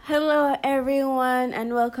Hello, everyone,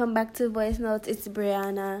 and welcome back to Voice Notes. It's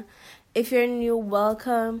Brianna. If you're new,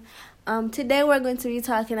 welcome. Today we're going to be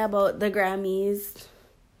talking about the Grammys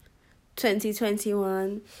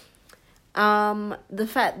 2021. The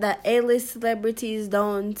fact that A-list celebrities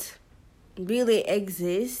don't really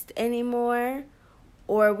exist anymore,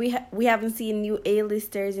 or we haven't seen new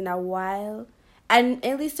A-listers in a while, and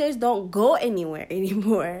A-listers don't go anywhere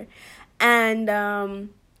anymore, and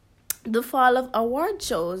the fall of award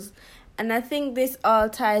shows. And I think this all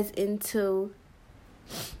ties into,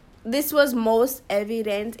 this was most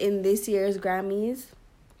evident in this year's Grammys.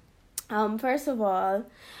 First of all,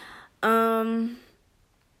 oh,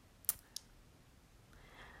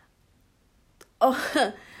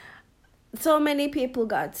 so many people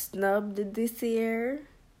got snubbed this year.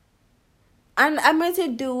 And I'm going to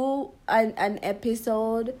do an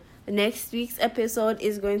episode. Next week's episode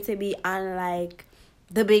is going to be on like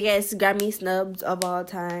the biggest Grammy snubs of all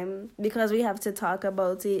time, because we have to talk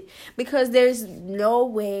about it, because there's no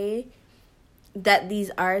way that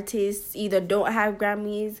these artists either don't have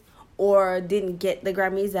Grammys or didn't get the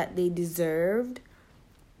Grammys that they deserved.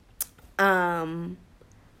 But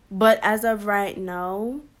as of right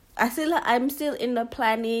now, I'm still in the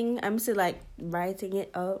planning. I'm still like writing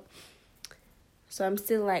it up. So I'm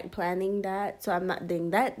still like planning that. So I'm not doing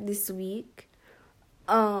that this week.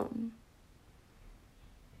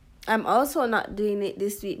 I'm also not doing it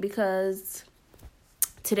this week because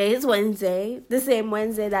today is Wednesday, the same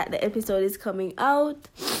Wednesday that the episode is coming out.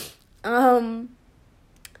 And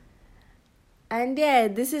yeah,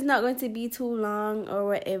 this is not going to be too long or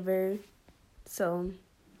whatever. So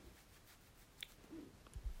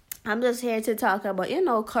I'm just here to talk about,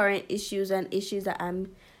 current issues and issues that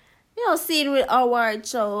I'm, seeing with award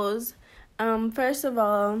shows. First of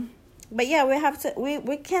all, but yeah, we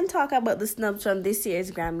can talk about the snubs from this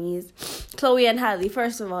year's Grammys. Chloe and Halle,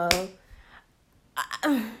 first of all,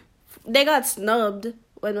 they got snubbed.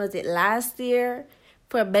 When was it? Last year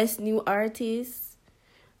for Best New Artist.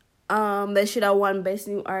 They should have won Best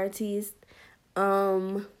New Artist.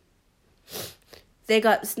 They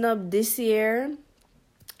got snubbed this year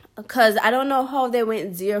because I don't know how they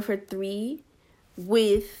went 0 for 3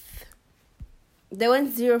 with. They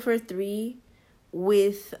went 0 for 3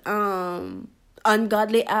 with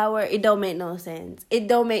Ungodly Hour. It don't make no sense.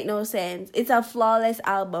 It's a flawless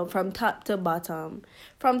album from top to bottom,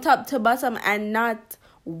 and not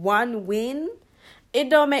one win. It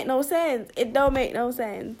don't make no sense.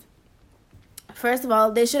 First of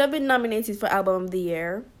all, they should have been nominated for Album of the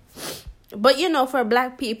Year, but for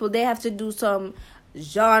Black people, they have to do some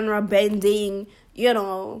genre bending,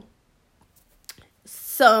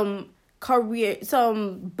 some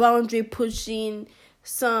boundary pushing,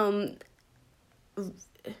 some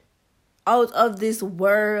out of this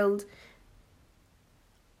world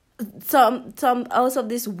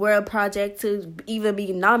project to even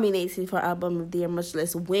be nominated for Album of the Year, much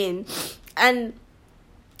less win. And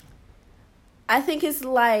I think it's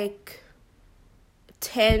like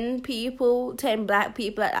 10 Black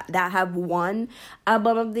people that have won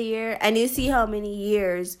Album of the Year, and you see how many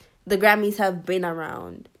years the Grammys have been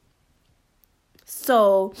around.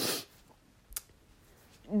 So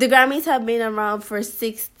the Grammys have been around for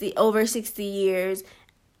over 60 years,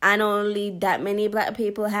 and only that many Black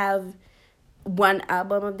people have won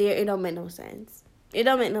Album of the Year. It don't make no sense. They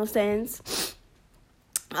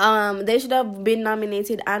should have been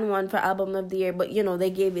nominated and won for Album of the Year, but they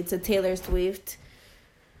gave it to Taylor Swift.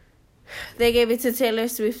 They gave it to Taylor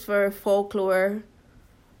Swift for Folklore,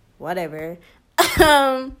 whatever.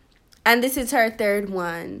 And this is her third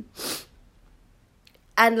one.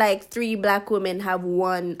 And like 3 Black women have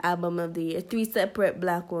won Album of the Year. 3 separate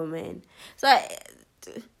Black women. So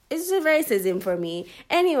it's just racism for me.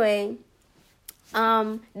 Anyway,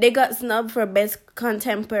 they got snubbed for Best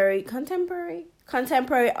Contemporary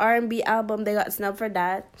R&B Album. They got snubbed for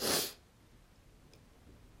that.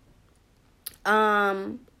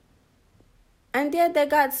 And yeah, they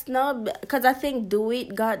got snubbed because I think Do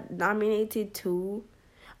It got nominated too.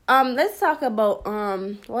 Let's talk about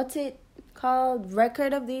what's it called?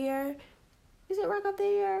 Record of the Year? Is it Record of the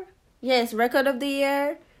Year? Yes, Record of the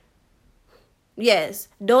Year. Yes,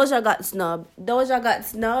 Doja got snubbed.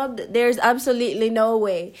 There's absolutely no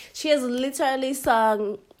way. She has literally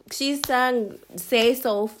sang Say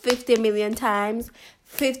So 50 million times,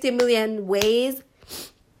 50 million ways.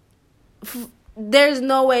 There's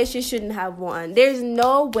no way she shouldn't have won. There's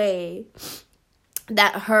no way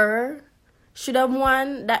that her should have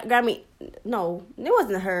won that Grammy. No, it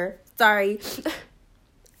wasn't her. Sorry.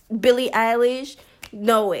 Billie Eilish.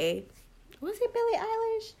 No way. Was it Billie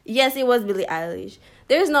Eilish? Yes, it was Billie Eilish.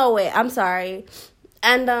 There's no way. I'm sorry.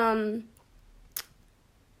 And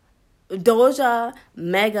Doja,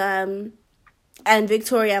 Megan, and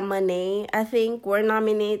Victoria Monet, I think, were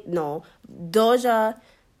nominated. No, Doja,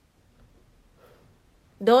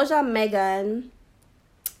 Megan,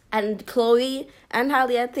 and Chloe and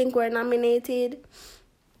Halle, I think, were nominated.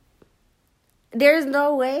 There's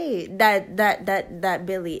no way that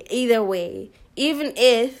Billie, either way, even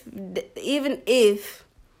if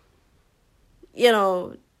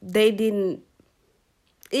they didn't,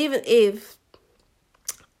 even if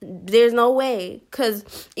there's no way,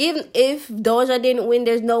 because even if Doja didn't win,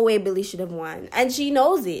 there's no way Billie should have won, and she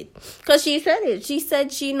knows it, because she said it. She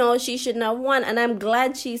said she knows she shouldn't have won, and I'm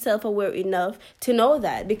glad she's self-aware enough to know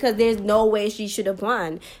that, because there's no way she should have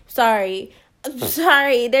won. Sorry,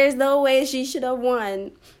 there's no way she should have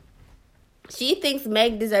won. She thinks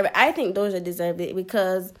Meg deserved it. I think Doja deserved it,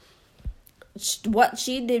 because what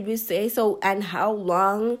she did with Say So, and how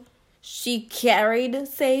long she carried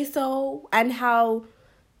Say So, and how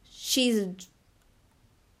she's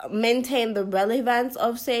maintained the relevance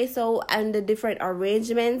of Say So, and the different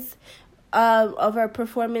arrangements of her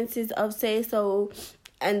performances of Say So,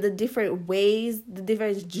 and the different ways, the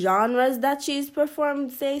different genres that she's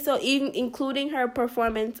performed Say So, even including her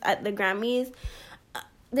performance at the Grammys.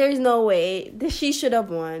 There's no way that she should have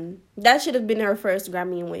won. That should have been her first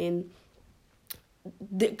Grammy win.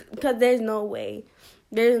 Because there's no way.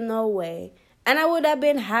 There's no way. And I would have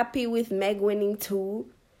been happy with Meg winning too.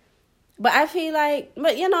 But I feel like,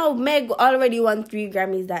 Meg already won 3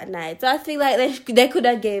 Grammys that night. So I feel like they could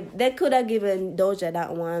have given Doja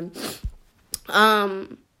that one.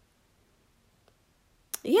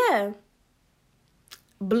 Yeah.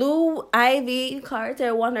 Blue Ivy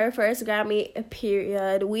Carter won her first Grammy,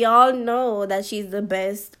 period. We all know that she's the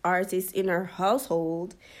best artist in her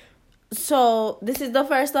household. So this is the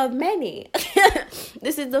first of many.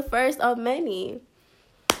 This is the first of many.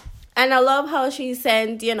 And I love how she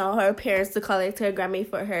sent, her parents to collect her Grammy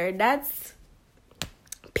for her. That's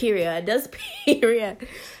period. That's period.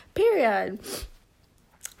 Period.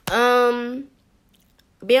 Beyonce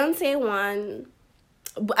won.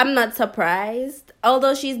 I'm not surprised.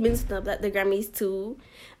 Although she's been snubbed at the Grammys too.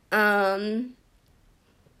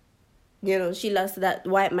 She lost to that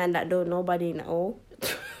white man that don't nobody know.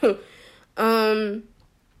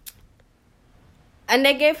 And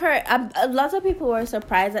they gave her, a lot of people were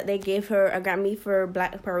surprised that they gave her a Grammy for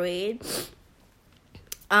Black Parade.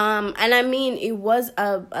 And I mean, it was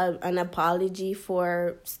an apology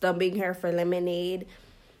for snubbing her for Lemonade.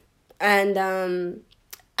 And I'm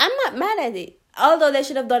not mad at it. Although they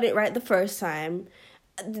should have done it right the first time.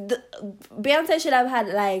 Beyonce should have had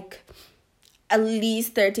at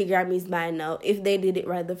least 30 Grammys by now if they did it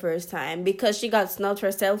right the first time. Because she got snubbed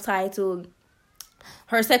for self-titled,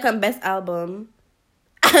 her second best album.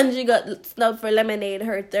 And she got snubbed for Lemonade,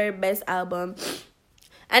 her third best album.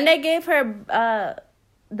 And they gave her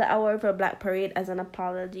the award for Black Parade as an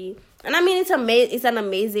apology. And I mean, it's an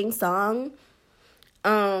amazing song.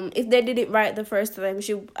 If they did it right the first time,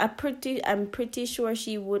 I'm pretty sure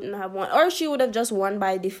she wouldn't have won, or she would have just won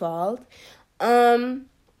by default. But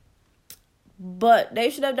they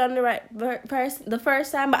should have done the right the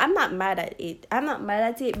first time. But I'm not mad at it. I'm not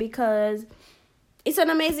mad at it because it's an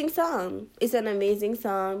amazing song. It's an amazing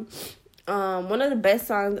song. One of the best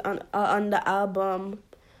songs on the album.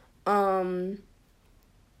 And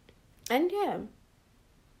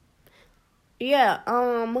yeah.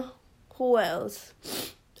 Who else?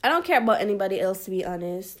 I don't care about anybody else, to be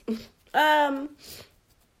honest. I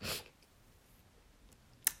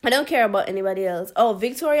don't care about anybody else. Oh,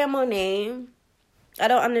 Victoria Monet. I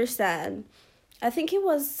don't understand. I think it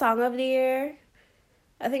was Song of the Year.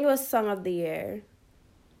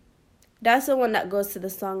 That's the one that goes to the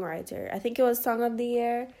songwriter. I think it was Song of the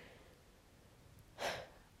Year.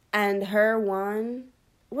 And her one.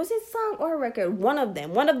 Was it song or record? One of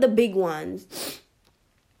them. One of the big ones.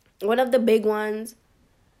 I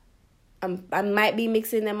might be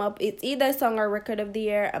mixing them up. It's either song or record of the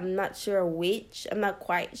year. I'm not sure which. I'm not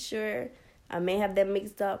quite sure. I may have them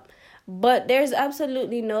mixed up. But there's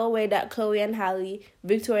absolutely no way that Chloe and Halle,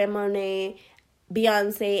 Victoria Monet,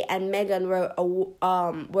 Beyonce, and Megan were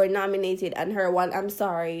nominated and her won. I'm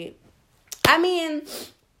sorry. I mean,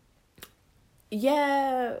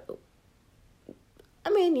 yeah,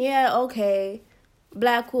 okay.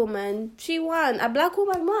 Black woman, she won. A black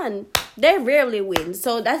woman won. They rarely win,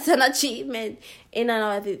 so that's an achievement in and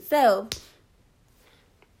of itself.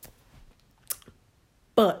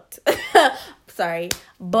 But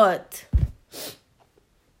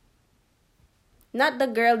not the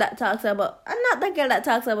girl that talks about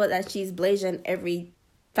that she's blazing every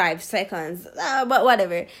 5 seconds. But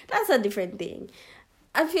whatever, that's a different thing.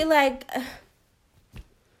 I feel like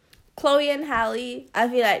Chloe and Halle, I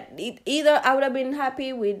feel like either I would have been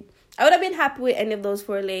happy with any of those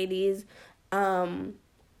four ladies. Um,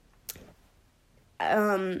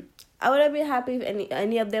 I would have been happy if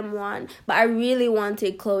any of them won, but I really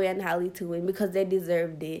wanted Chloe and Halle to win because they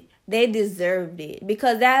deserved it. They deserved it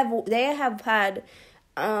because they have had,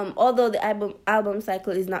 although the album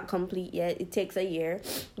cycle is not complete yet, it takes a year,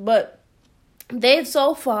 but they've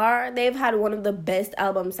had one of the best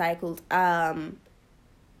album cycles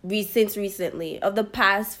since recently. Of the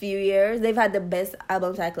past few years, they've had the best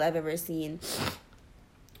album cycle I've ever seen.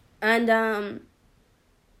 And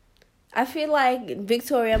I feel like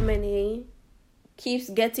Victoria Monet keeps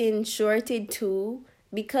getting shorted too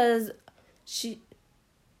because she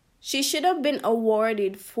should have been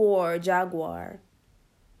awarded for Jaguar.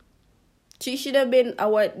 She should have been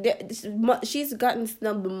awarded. She's gotten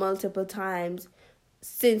snubbed multiple times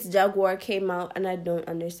since Jaguar came out, and I don't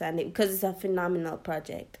understand it because it's a phenomenal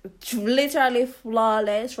project. It's literally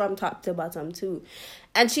flawless from top to bottom too.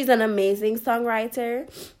 And she's an amazing songwriter.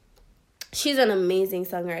 She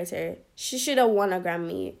should have won a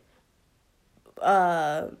Grammy.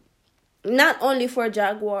 Not only for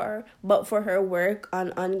Jaguar, but for her work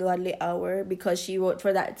on Ungodly Hour, because she wrote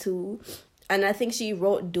for that too. And I think she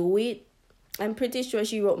wrote Do It. I'm pretty sure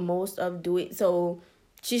she wrote most of Do It. So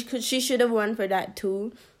she should have won for that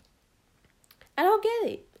too. I don't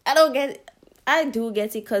get it. I do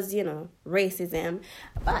get it because, racism.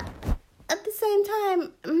 But at the same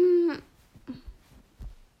time,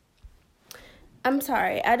 I'm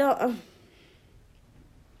sorry. I don't...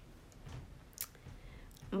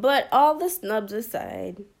 But all the snubs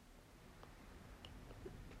aside,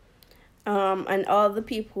 and all the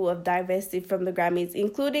people who have divested from the Grammys,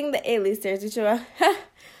 including the A-listers, which are,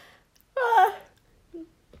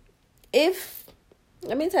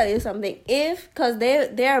 let me tell you something, because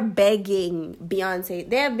they're begging Beyonce,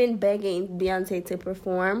 they have been begging Beyonce to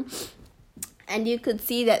perform, and you could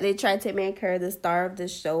see that they tried to make her the star of the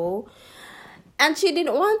show, and she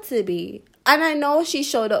didn't want to be. And I know she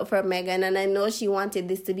showed up for Megan, and I know she wanted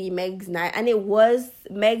this to be Meg's night, and it was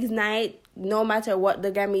Meg's night. No matter what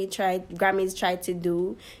the Grammys tried to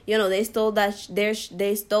do, they stole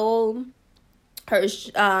they stole her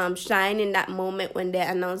shine in that moment when they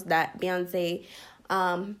announced that Beyonce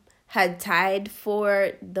had tied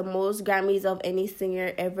for the most Grammys of any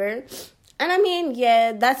singer ever. And I mean,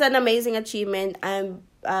 yeah, that's an amazing achievement. I'm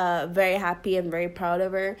very happy and very proud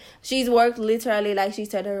of her. She's worked literally, like she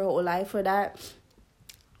said, her whole life for that.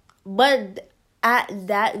 But at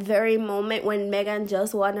that very moment when Megan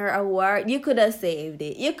just won her award, you could have saved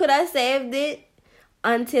it. You could have saved it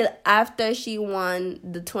until after she won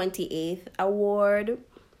the 28th award,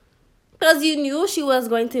 because you knew she was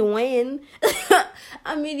going to win.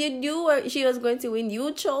 I mean, you knew she was going to win.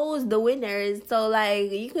 You chose the winners, so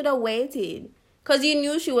like you could have waited. Because you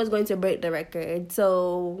knew she was going to break the record.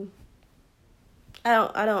 So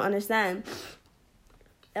I don't understand.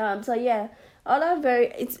 So yeah,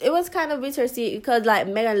 it was kind of bittersweet because like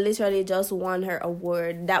Megan literally just won her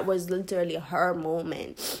award. That was literally her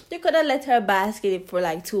moment. They could have let her bask in it for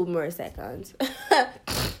like 2 more seconds.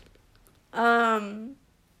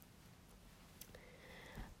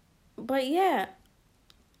 But yeah.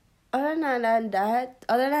 Other than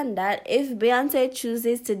that, if Beyonce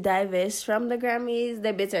chooses to divest from the Grammys,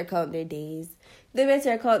 they better count their days. They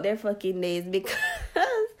better count their fucking days, because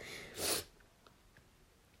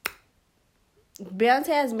Beyonce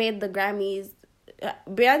has made the Grammys.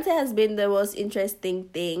 Beyonce has been the most interesting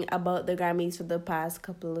thing about the Grammys for the past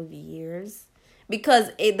couple of years,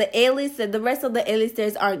 because the rest of the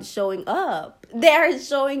A-listers aren't showing up. They aren't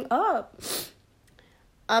showing up.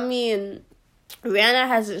 I mean, Rihanna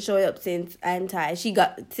hasn't showed up since Anti. She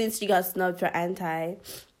got snubbed for Anti.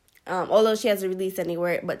 Although she hasn't released any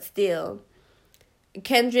work, but still.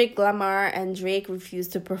 Kendrick Lamar and Drake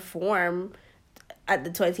refused to perform at the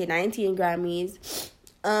 2019 Grammys.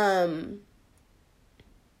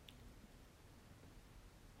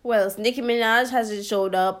 What else? Nicki Minaj hasn't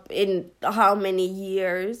showed up in how many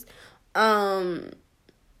years?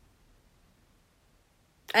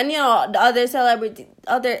 And the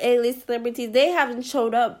other A-list celebrities, they haven't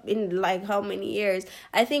showed up in like how many years.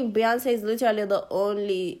 I think Beyonce is literally the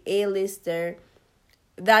only A-lister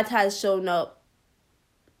that has shown up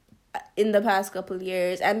in the past couple of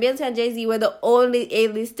years. And Beyonce and Jay-Z were the only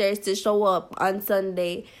A-listers to show up on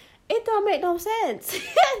Sunday. It don't make no sense.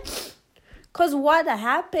 Because what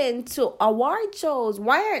happened to award shows?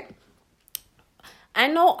 I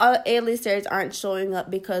know A-listers aren't showing up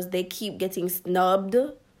because they keep getting snubbed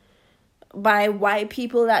by white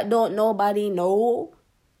people that don't nobody know.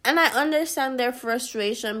 And I understand their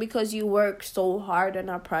frustration because you work so hard on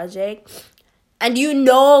a project and you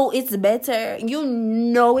know it's better. You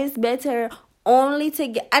know it's better only to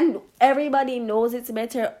get, and everybody knows it's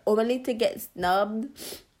better only to get snubbed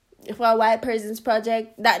for a white person's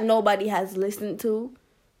project that nobody has listened to.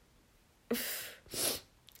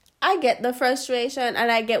 I get the frustration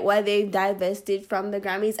and I get why they divested from the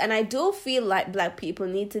Grammys. And I do feel like black people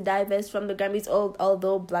need to divest from the Grammys,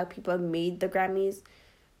 although black people made the Grammys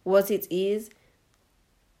what it is.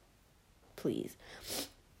 Please.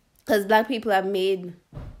 Because black people have made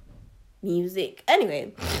music.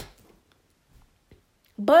 Anyway.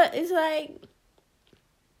 But it's like,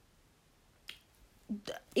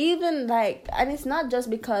 even like, and it's not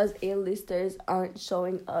just because A-listers aren't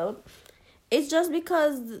showing up. It's just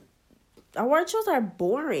because award shows are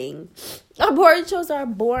boring. Award shows are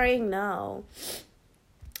boring now.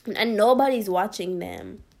 And nobody's watching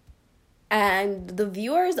them. And the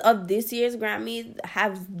viewers of this year's Grammys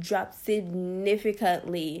have dropped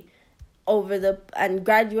significantly and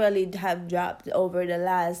gradually have dropped over the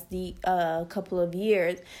last couple of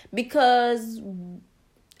years, because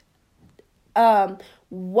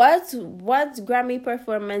what's Grammy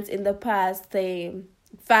performance in the past, say,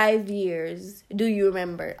 5 years do you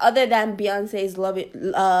remember, other than Beyonce's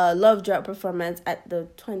Love Drop performance at the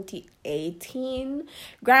 2018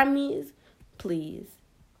 Grammys? Please,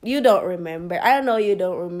 you don't remember. I know you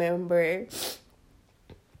don't remember.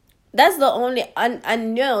 That's the only,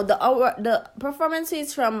 and you know, the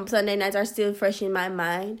performances from Sunday nights are still fresh in my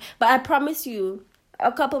mind. But I promise you, a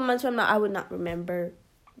couple months from now, I would not remember.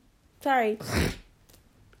 Sorry.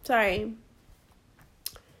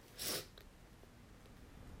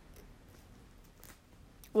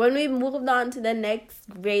 When we moved on to the next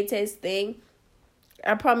greatest thing,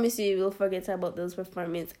 I promise you will forget about those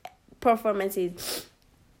performances.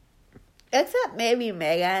 Except maybe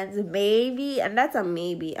Megan's. Maybe. And that's a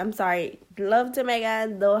maybe. I'm sorry. Love to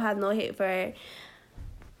Megan. Don't have no hate for her.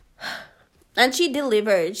 And she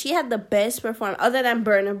delivered. She had the best performance. Other than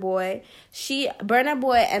Burna Boy. Burna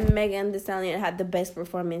Boy and Megan Thee Stallion had the best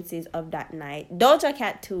performances of that night. Doja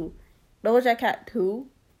Cat too.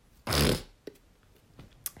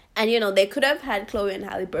 And, you know, they could have had Chloe and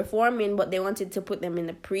Halle performing, but they wanted to put them in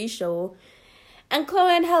the pre-show. And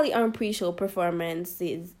Chloe and Halle aren't pre-show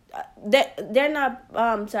performances. They're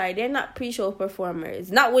not pre-show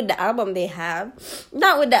performers. Not with the album they have.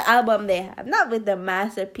 Not with the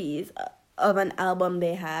masterpiece of an album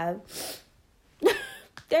they have.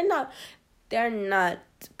 They're not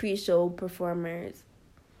pre-show performers.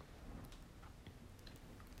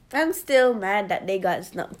 I'm still mad that they got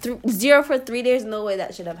snubbed. 0 for 3. There's no way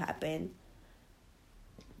that should have happened.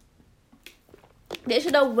 They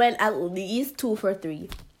should have went at least 2 for 3.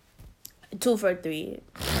 2 for 3.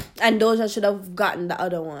 And Doja should have gotten the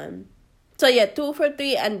other one. So yeah, 2 for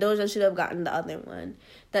 3, and Doja should have gotten the other one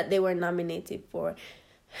that they were nominated for.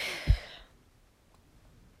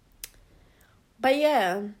 But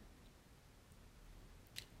yeah.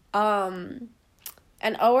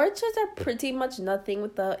 And award shows are pretty much nothing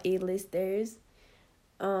with the A-listers.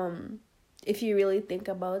 If you really think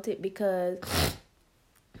about it, because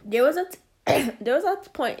there was a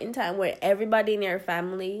point in time where everybody in your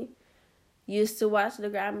family used to watch the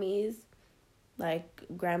Grammys, like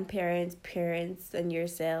grandparents, parents, and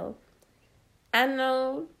yourself. And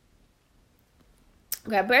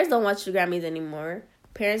grandparents don't watch the Grammys anymore.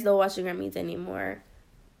 Parents don't watch the Grammys anymore.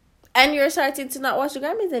 And you're starting to not watch the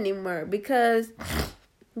Grammys anymore because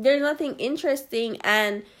there's nothing interesting,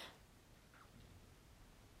 and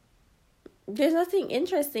there's nothing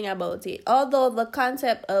interesting about it. Although the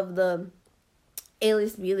concept of the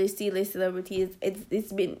A-list, B-list, C-list celebrities,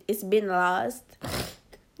 it's been lost.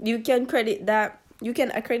 You can accredit that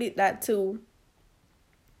to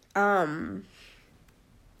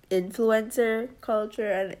influencer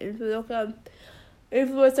culture and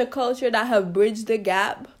influencer culture that have bridged the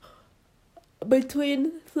gap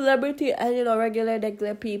between celebrity and, you know, regular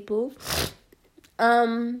people.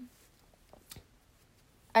 And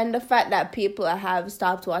the fact that people have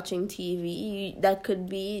stopped watching TV, that could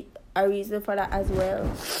be a reason for that as well.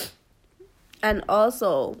 And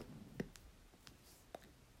also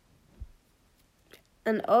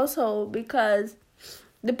because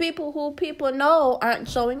the people who people know aren't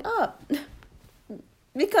showing up.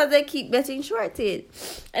 Because they keep getting shorted.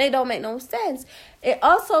 And it don't make no sense. It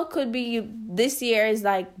also could be this year's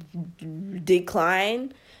like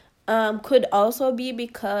decline. Could also be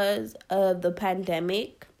because of the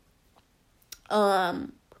pandemic.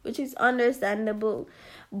 Which is understandable.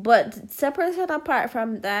 But separate and apart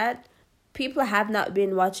from that, people have not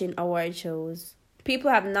been watching award shows.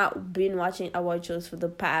 people have not been watching award shows for the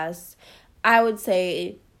past, I would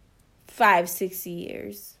say, 5-6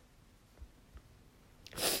 years.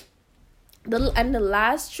 The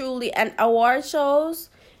last truly and award shows,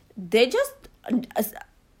 they just,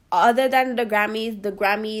 other than the Grammys,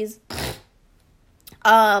 Grammys,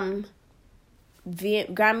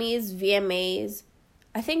 VMAs,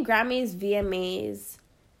 I think Grammys, VMAs,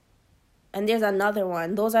 and there's another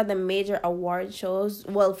one. Those are the major award shows.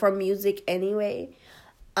 Well, for music anyway.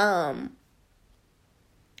 The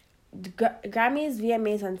Grammys,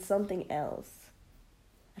 VMAs, and something else.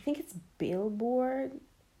 I think it's Billboard.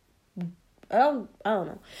 I don't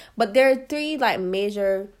know. But there are 3 like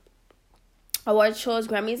major award shows.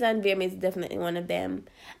 Grammys and VMAs is definitely one of them.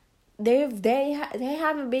 They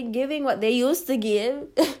haven't been giving what they used to give.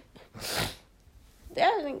 They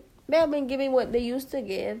haven't been giving what they used to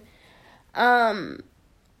give.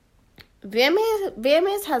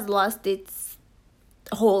 VMAs has lost its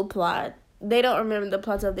whole plot. They don't remember the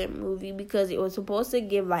plot of their movie because it was supposed to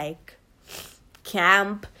give like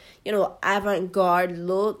camp, avant-garde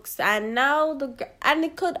looks, and now and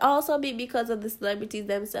it could also be because of the celebrities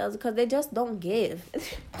themselves, because they just don't give.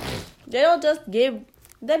 They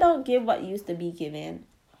don't give what used to be given.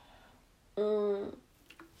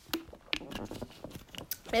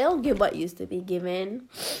 They don't give what used to be given.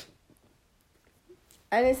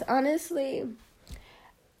 And it's honestly,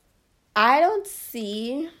 I don't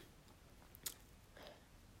see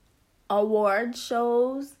award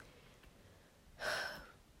shows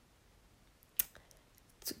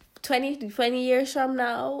 20 years from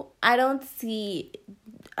now. I don't see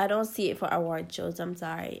it for award shows. I'm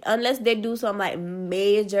sorry. Unless they do some like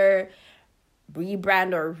major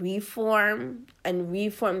rebrand or reform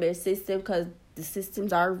their system, because the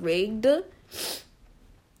systems are rigged.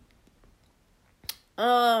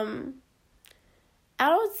 I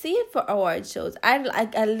don't see it for award shows. I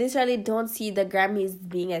literally don't see the Grammys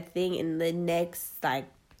being a thing in the next like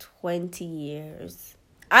 20 years.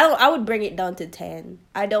 I would bring it down to 10.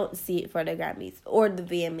 I don't see it for the Grammys or the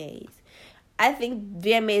VMAs. I think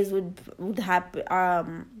VMAs would happen,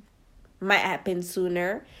 might happen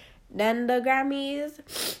sooner than the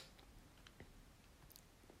Grammys.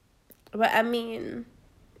 But I mean,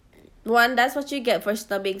 1, that's what you get for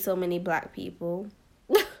snubbing so many black people.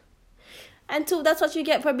 And 2, that's what you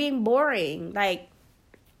get for being boring. Like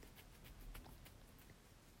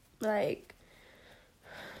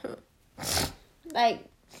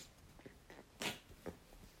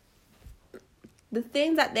the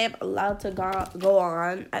things that they've allowed to go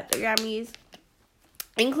on at the Grammys,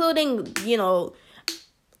 including,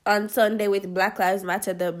 on Sunday with Black Lives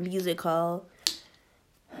Matter, the musical,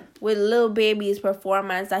 with Lil Baby's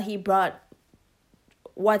performance that he brought.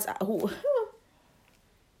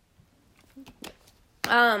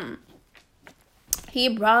 He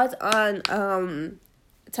brought on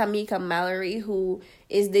Tamika Mallory, who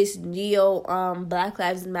is this neo Black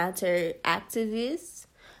Lives Matter activist,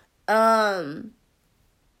 to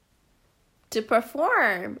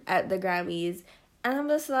perform at the Grammys. And I'm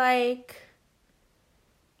just like,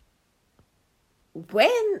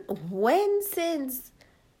 since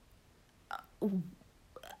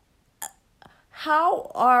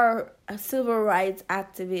how are civil rights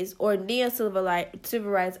activists or neo-civil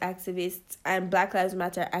rights activists and Black Lives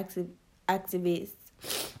Matter activists,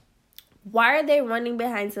 why are they running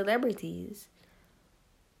behind celebrities?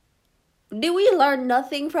 Did we learn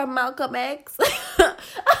nothing from Malcolm X?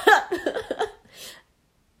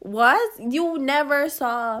 What? You never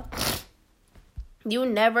saw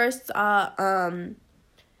Black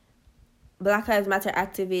Lives Matter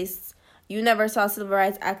activists. You never saw civil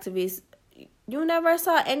rights activists. You never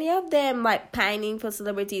saw any of them like pining for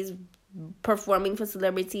celebrities, performing for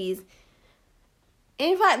celebrities.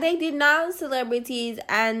 In fact, they denounce celebrities,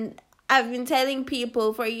 and I've been telling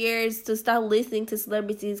people for years to stop listening to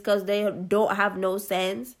celebrities because they don't have no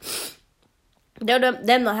sense. They don't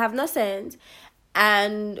have no sense,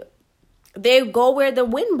 and they go where the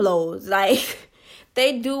wind blows. Like,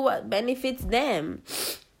 they do what benefits them.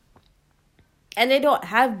 And they don't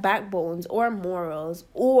have backbones or morals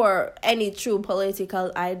or any true political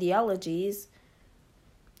ideologies.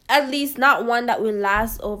 At least not one that will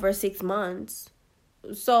last over 6 months.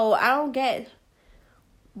 So I don't get,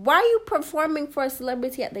 why are you performing for a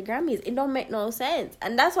celebrity at the Grammys? It don't make no sense.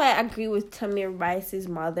 And that's why I agree with Tamir Rice's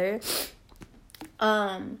mother.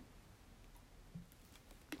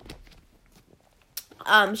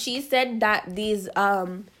 She said that these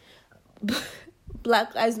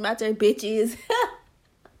Black Lives Matter bitches.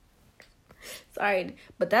 Sorry,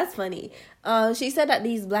 but that's funny. She said that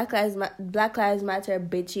these Black Lives Matter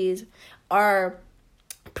bitches are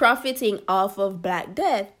profiting off of Black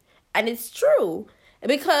Death. And it's true.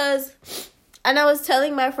 Because, and I was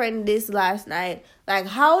telling my friend this last night, like,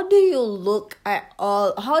 how do you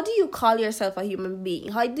how do you call yourself a human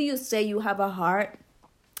being? How do you say you have a heart?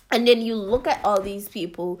 And then you look at all these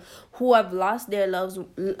people who have lost their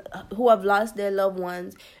loved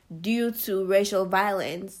ones due to racial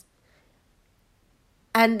violence.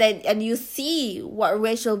 And you see what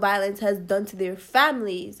racial violence has done to their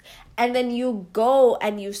families. And then you go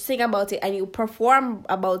and you sing about it and you perform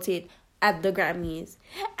about it at the Grammys.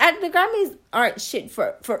 And the Grammys aren't shit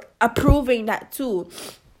for approving that too.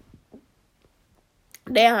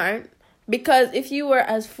 They aren't. Because if you were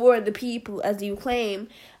as for the people as you claim,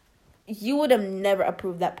 you would have never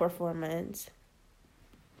approved that performance.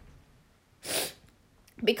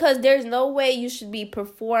 Because there's no way you should be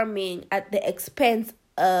performing at the expense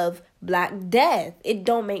of Black Death. It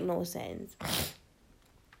don't make no sense.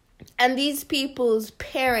 And these people's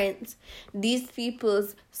parents,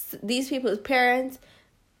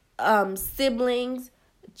 siblings,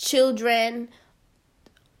 children,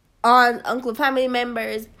 aunt, uncle, family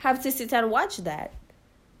members have to sit and watch that.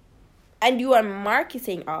 And you are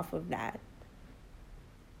marketing off of that.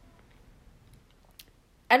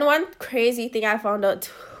 And one crazy thing I found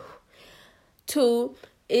out too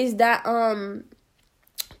is that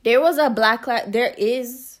there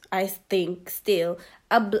is, I think, still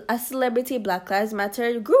a celebrity Black Lives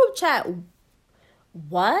Matter group chat.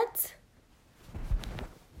 What?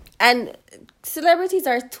 And celebrities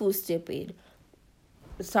are too stupid.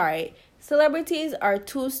 Sorry. Celebrities are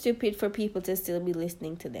too stupid for people to still be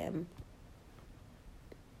listening to them.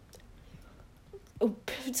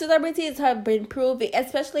 Celebrities have been proving,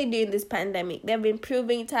 especially during this pandemic, they've been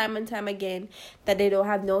proving time and time again that they don't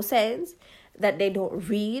have no sense, that they don't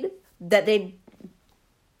read, that they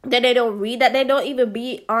don't even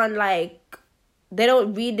be on, like, they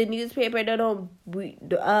don't read the newspaper, they don't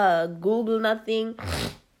Google nothing,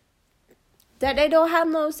 that they don't have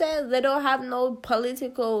no sense, they don't have no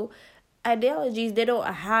political ideologies, they don't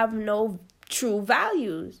have no true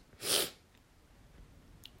values.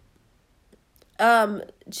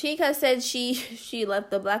 Chika said she left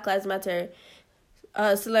the Black Lives Matter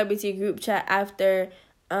celebrity group chat after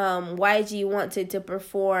YG wanted to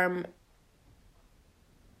perform.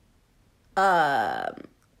 I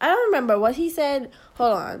don't remember what he said.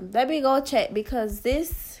 Hold on, let me go check, because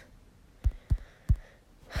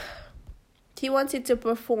he wanted to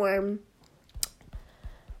perform.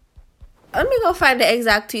 Let me go find the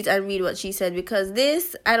exact tweet and read what she said, because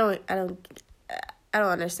I don't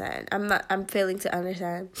understand. I'm failing to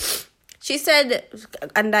understand. She said,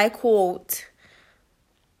 and I quote,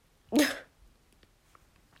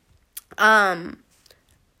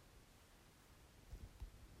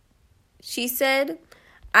 she said,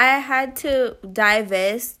 I had to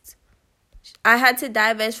divest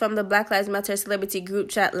from the Black Lives Matter celebrity group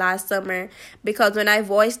chat last summer because when I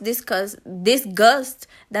voiced disgust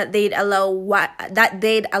that they'd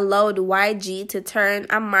allowed YG to turn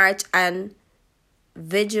a march and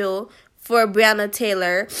vigil for Breonna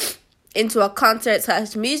Taylor into a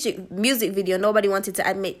concert/music video, nobody wanted to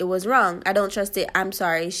admit it was wrong. I don't trust it. I'm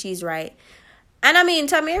sorry. She's right. And I mean,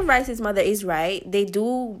 Tamir Rice's mother is right. They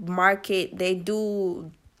do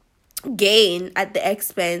gain at the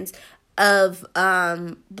expense of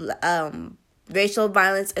racial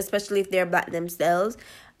violence, especially if they're Black themselves.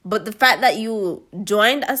 But the fact that you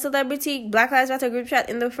joined a celebrity Black Lives Matter group chat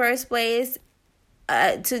in the first place,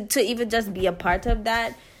 to even just be a part of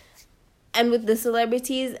that, and with the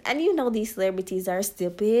celebrities, and these celebrities are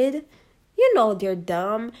stupid, they're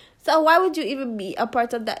dumb, so why would you even be a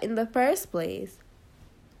part of that in the first place?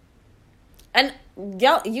 And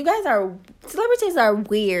celebrities are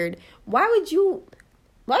weird. Why would you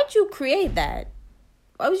create that?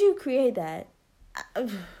 Why would you create that?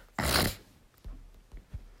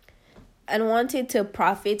 And wanted to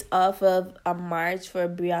profit off of a march for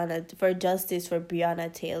justice for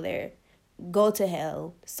Breonna Taylor. Go to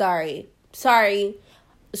hell. Sorry.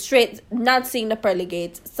 Straight, not seeing the pearly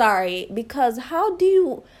gates. Sorry. Because why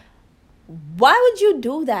would you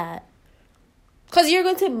do that? Because you're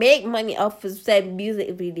going to make money off of said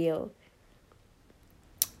music video.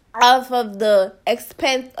 Off of the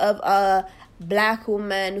expense of a Black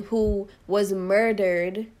woman who was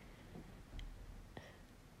murdered.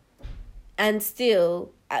 And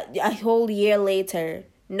still, a whole year later,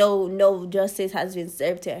 no justice has been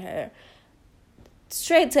served to her.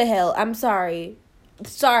 Straight to hell. I'm sorry.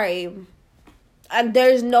 And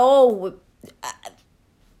there's no...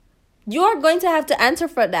 You're going to have to answer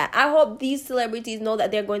for that. I hope these celebrities know that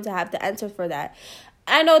they're going to have to answer for that.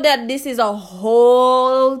 I know that this is a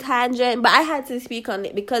whole tangent, but I had to speak on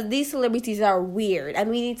it because these celebrities are weird, and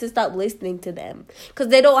we need to stop listening to them because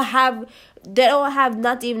they don't have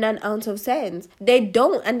not even an ounce of sense. They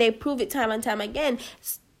don't, and they prove it time and time again.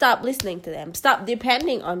 Stop listening to them. Stop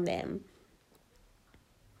depending on them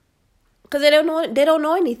because they don't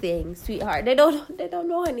know anything, sweetheart. They don't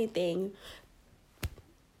know anything.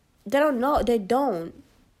 They don't know. They don't.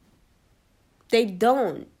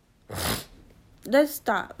 Let's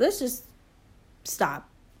stop. Let's just stop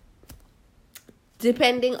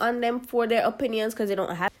depending on them for their opinions because they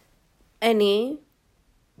don't have any.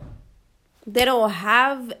 They don't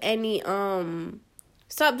have any.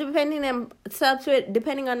 Stop depending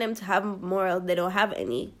on them to have morals. They don't have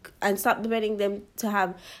any, and stop depending them to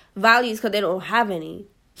have values because they don't have any.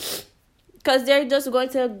 Because they're just going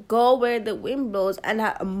to go where the wind blows, and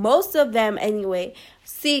most of them anyway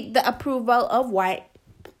seek the approval of white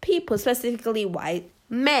people, specifically white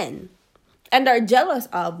men, and are jealous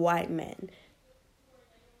of white men.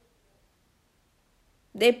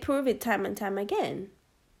 They prove it time and time again.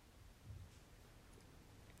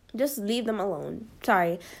 Just leave them alone.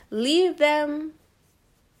 Sorry, leave them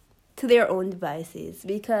to their own devices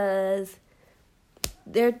because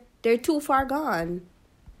they're too far gone.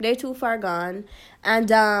 They're too far gone, and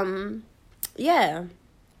yeah.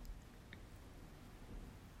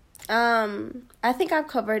 I think I've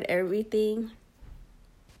covered everything.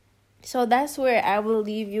 So that's where I will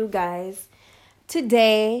leave you guys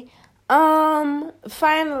today.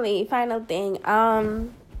 Finally, final thing.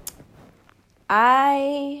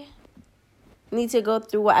 I need to go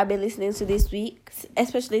through what I've been listening to this week,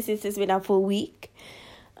 especially since it's been a full week.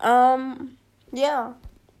 Yeah.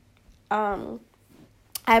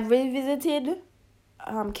 I've revisited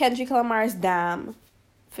Kendrick Lamar's Damn.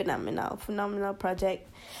 Phenomenal project.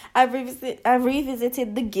 I've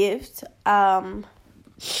revisited The Gift.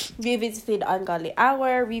 Revisited Ungodly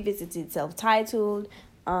Hour. Revisited Self-Titled.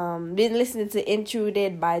 Been listening to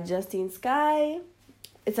Intruded by Justine Skye.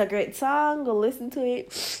 It's a great song. Go listen to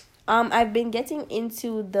it. I've been getting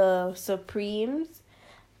into the Supremes.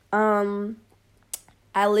 I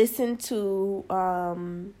listened to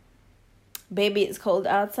Baby It's Cold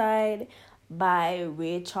Outside by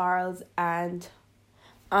Ray Charles and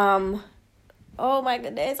oh my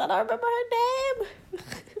goodness, I don't remember her name.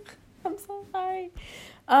 I'm so sorry.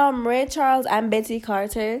 Ray Charles and Betty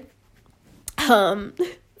Carter.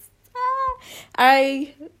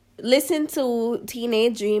 I listened to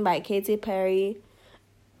Teenage Dream by Katy Perry.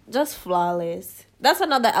 Just flawless. That's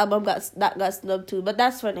another album that got snubbed too, but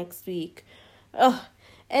that's for next week.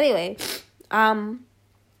 Anyway,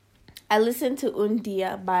 I listened to Un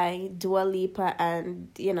Dia by Dua Lipa and,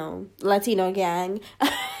 Latino Gang.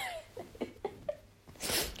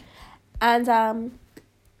 And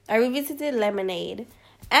I revisited Lemonade.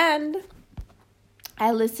 And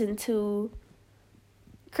I listened to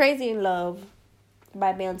Crazy in Love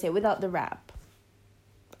by Beyonce without the rap.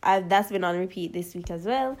 That's been on repeat this week as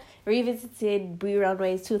well. Revisited Brie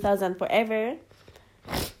Runway's 2000 Forever.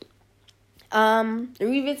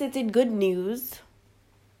 Revisited Good News.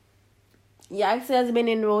 Yikes has been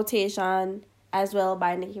in rotation as well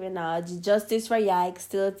by Nicki Minaj. Justice for Yikes,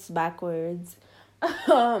 still it's backwards.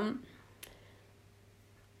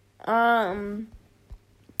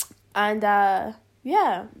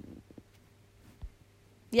 Yeah.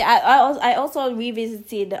 Yeah, I also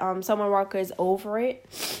revisited Summer Walker's Over It,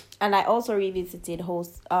 and I also revisited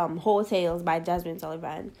Hotels by Jasmine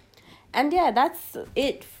Sullivan. And yeah, that's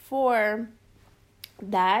it for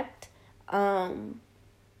that.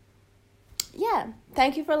 Yeah,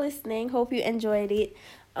 thank you for listening. Hope you enjoyed it.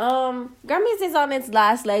 Grammys is on its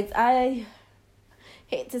last legs. I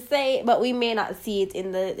hate to say it, but we may not see it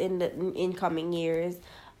in the incoming years.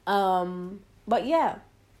 But yeah,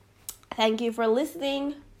 thank you for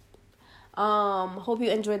listening. Hope you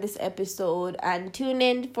enjoyed this episode, and tune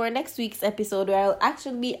in for next week's episode where I'll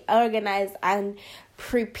actually be organized and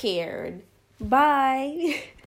prepared. Bye.